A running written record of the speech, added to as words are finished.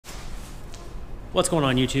What's going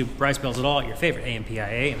on YouTube? Bryce Bells et al., your favorite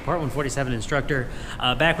AMPIA and Part 147 instructor,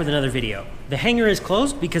 back with another video. The hangar is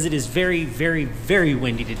closed because it is very, very, very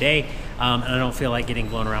windy today, and I don't feel like getting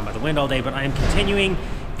blown around by the wind all day, but I am continuing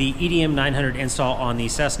the EDM 900 install on the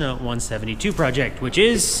Cessna 172 project, which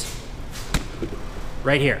is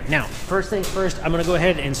right here. Now, first things first, I'm gonna go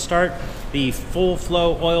ahead and start the full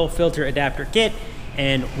flow oil filter adapter kit,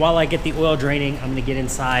 and while I get the oil draining, I'm gonna get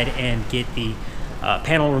inside and get the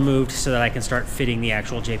panel removed so that I can start fitting the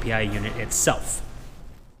actual JPI unit itself.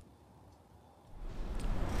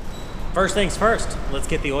 First things first, let's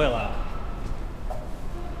get the oil out.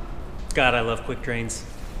 God, I love quick drains.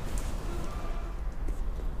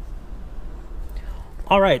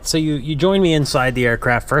 All right, so you join me inside the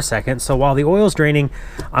aircraft for a second. So while the oil's draining,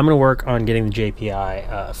 I'm gonna work on getting the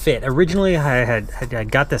JPI fit. Originally, I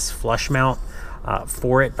had got this flush mount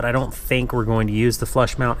for it, but I don't think we're going to use the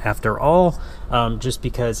flush mount after all, just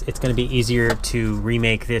because it's going to be easier to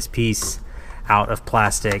remake this piece out of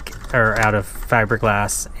plastic or out of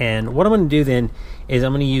fiberglass. And what I'm going to do then is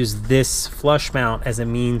I'm going to use this flush mount as a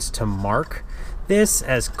means to mark this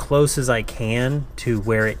as close as I can to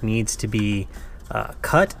where it needs to be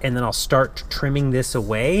cut, and then I'll start trimming this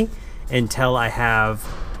away until I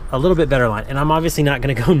have a little bit better line. And I'm obviously not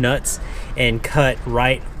going to go nuts and cut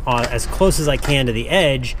right on as close as I can to the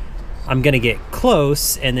edge. I'm going to get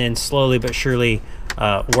close and then slowly but surely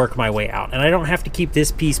work my way out. And I don't have to keep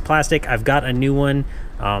this piece plastic. I've got a new one,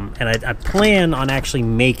 and I plan on actually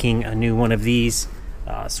making a new one of these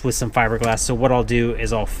with some fiberglass. So what I'll do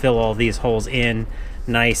is I'll fill all these holes in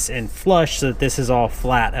nice and flush so that this is all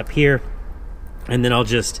flat up here, and then I'll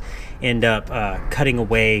just end up cutting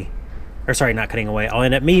away, or sorry, not cutting away. I'll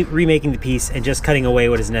end up remaking the piece and just cutting away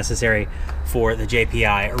what is necessary for the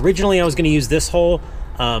JPI. Originally, I was going to use this hole,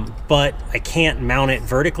 but I can't mount it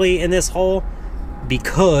vertically in this hole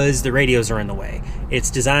because the radios are in the way.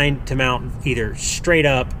 It's designed to mount either straight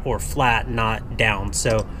up or flat, not down.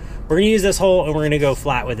 So we're going to use this hole and we're going to go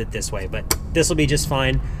flat with it this way, but this will be just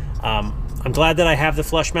fine. I'm glad that I have the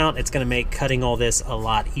flush mount. It's going to make cutting all this a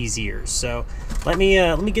lot easier. So let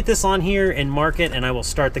me get this on here and mark it, and I will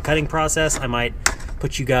start the cutting process. I might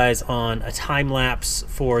put you guys on a time lapse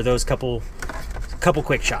for those couple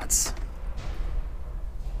quick shots.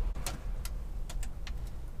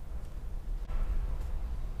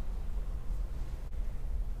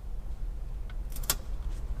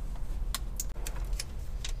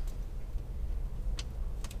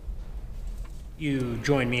 You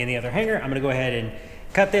join me in the other hangar. I'm gonna go ahead and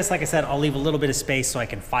cut this. Like I said, I'll leave a little bit of space so I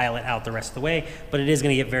can file it out the rest of the way, but it is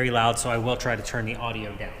gonna get very loud, so I will try to turn the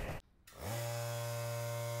audio down.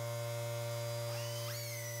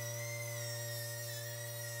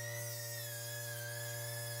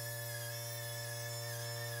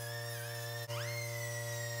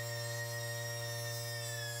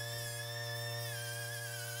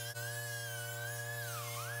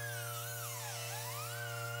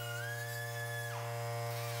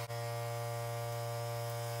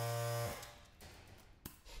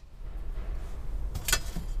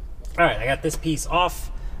 All right, I got this piece off.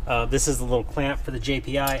 This is the little clamp for the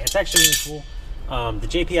JPI. It's actually really cool. The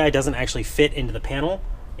JPI doesn't actually fit into the panel.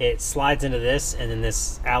 It slides into this, and then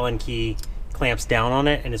this Allen key clamps down on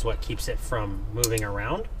it and is what keeps it from moving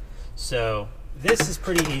around. So this is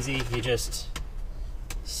pretty easy. You just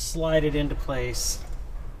slide it into place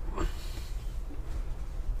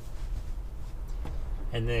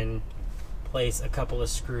and then place a couple of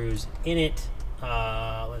screws in it.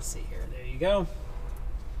 Let's see here. There you go.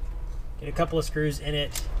 Get a couple of screws in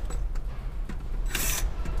it.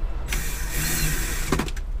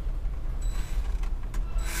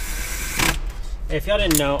 If y'all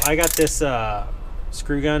didn't know, I got this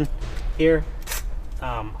screw gun here.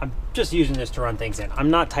 I'm just using this to run things in.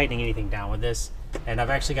 I'm not tightening anything down with this. And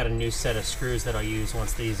I've actually got a new set of screws that I'll use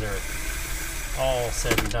once these are all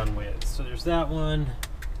said and done with. So there's that one.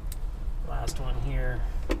 Last one here.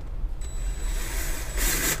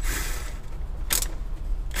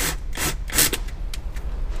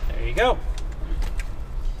 There you go.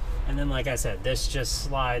 And then, like I said, this just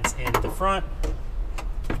slides in the front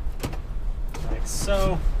like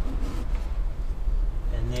so,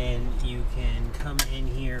 and then you can come in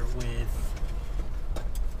here with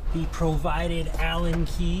the provided Allen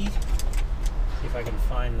key. See if I can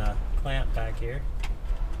find the clamp back here.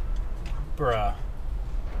 Bruh.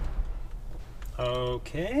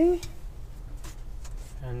 Okay,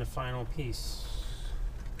 and the final piece.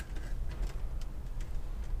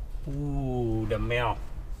 Ooh, the mail.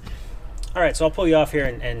 All right, so I'll pull you off here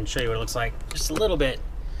and show you what it looks like just a little bit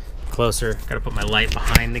closer. Gotta put my light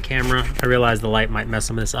behind the camera. I realize the light might mess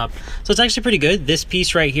some of this up. So it's actually pretty good. This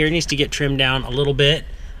piece right here needs to get trimmed down a little bit.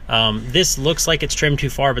 This looks like it's trimmed too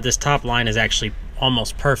far, but this top line is actually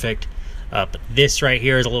almost perfect. But this right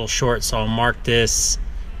here is a little short, so I'll mark this,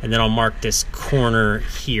 and then I'll mark this corner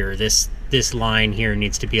here. This line here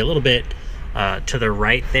needs to be a little bit to the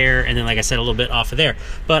right there, and then like I said, a little bit off of there.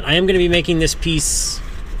 But I am going to be making this piece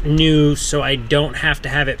new, so I don't have to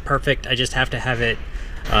have it perfect. I just have to have it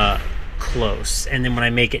close, and then when I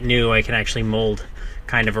make it new, I can actually mold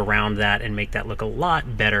kind of around that and make that look a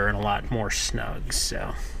lot better and a lot more snug.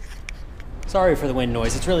 So sorry for the wind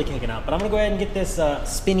noise, it's really kicking up, but I'm gonna go ahead and get this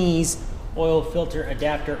Spin Eazz oil filter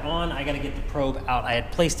adapter on. I gotta get the probe out. I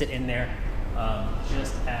had placed it in there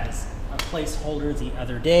just as a placeholder the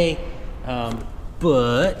other day,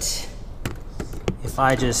 but if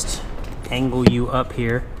I just angle you up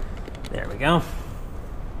here, there we go.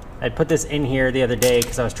 I'd put this in here the other day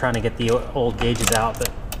because I was trying to get the old gauges out,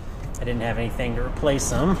 but I didn't have anything to replace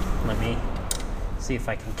them. Let me see if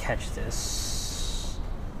I can catch this,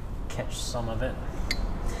 catch some of it.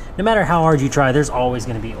 No matter how hard you try, there's always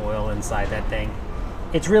going to be oil inside that thing.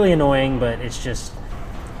 It's really annoying, but it's just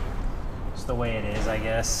the way it is, I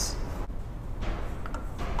guess.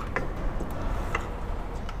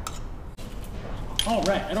 All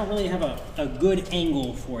right, I don't really have a good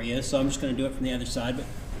angle for you, so I'm just going to do it from the other side, but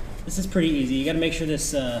this is pretty easy. You got to make sure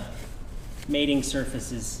this mating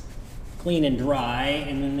surface is clean and dry,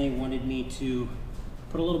 and then they wanted me to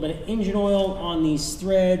put a little bit of engine oil on these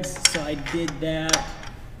threads, so I did that,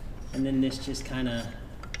 and then this just kind of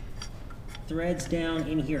threads down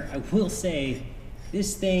in here. I will say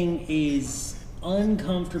this thing is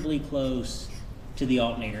uncomfortably close to the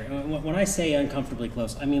alternator. When I say uncomfortably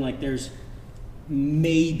close, I mean like there's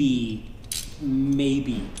maybe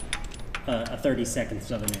a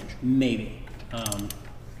 32nd of an inch, maybe.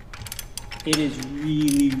 It is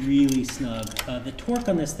really snug. The torque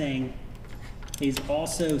on this thing is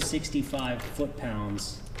also 65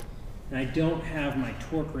 foot-pounds, and I don't have my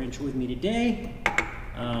torque wrench with me today.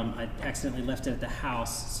 I accidentally left it at the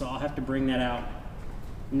house, so I'll have to bring that out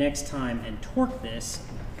next time and torque this.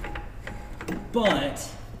 But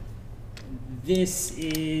this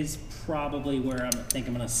is probably where I think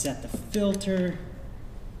I'm going to set the filter.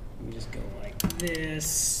 Let me just go like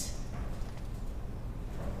this.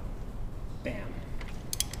 Bam.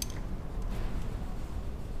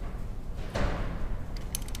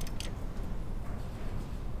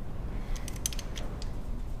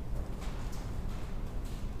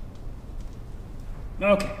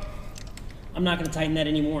 Okay. I'm not going to tighten that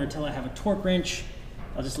anymore until I have a torque wrench.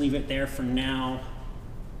 I'll just leave it there for now.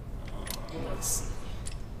 Let's see.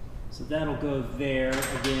 So that'll go there.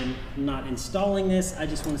 Again, I'm not installing this. I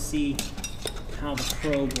just want to see how the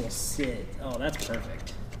probe will sit. Oh, that's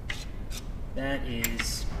perfect. That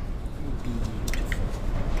is beautiful.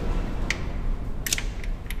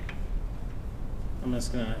 I'm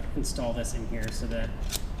just going to install this in here so that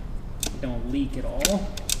it don't leak at all.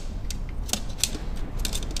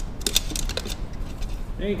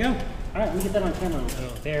 There you go. All right, let me get that on camera.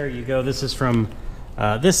 Oh, there you go. This is from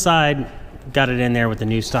this side. Got it in there with the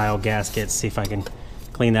new style gaskets. See if I can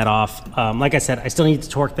clean that off. Like I said, I still need to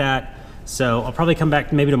torque that. So I'll probably come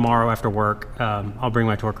back maybe tomorrow after work. I'll bring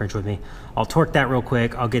my torque wrench with me. I'll torque that real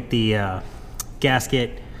quick. I'll get the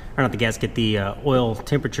gasket, or not the gasket, the oil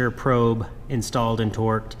temperature probe installed and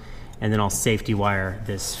torqued. And then I'll safety wire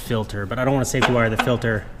this filter. But I don't want to safety wire the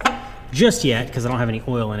filter just yet because I don't have any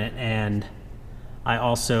oil in it. And I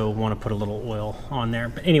also want to put a little oil on there.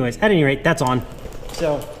 But anyways, at any rate, that's on.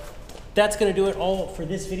 So that's going to do it all for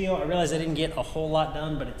this video. I realize I didn't get a whole lot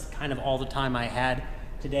done, but it's kind of all the time I had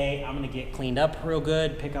today. I'm going to get cleaned up real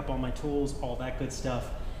good, pick up all my tools, all that good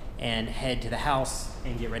stuff, and head to the house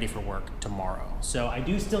and get ready for work tomorrow. So I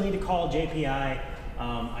do still need to call JPI.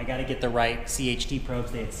 I got to get the right CHT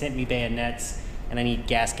probes. They had sent me bayonets, and I need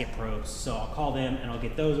gasket probes. So I'll call them and I'll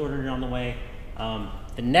get those ordered on the way.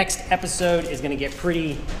 The next episode is going to get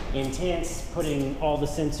pretty intense, putting all the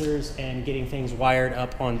sensors and getting things wired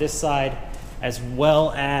up on this side, as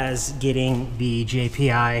well as getting the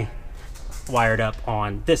JPI wired up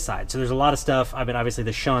on this side. So there's a lot of stuff. I've been obviously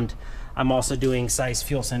the shunt. I'm also doing size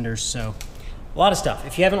fuel senders, so a lot of stuff.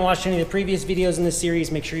 If you haven't watched any of the previous videos in this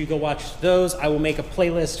series, make sure you go watch those. I will make a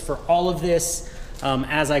playlist for all of this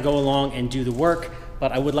as I go along and do the work.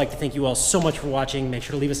 But I would like to thank you all so much for watching. Make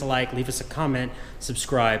sure to leave us a like, leave us a comment,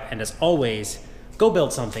 subscribe, and as always, go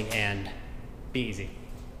build something and be easy.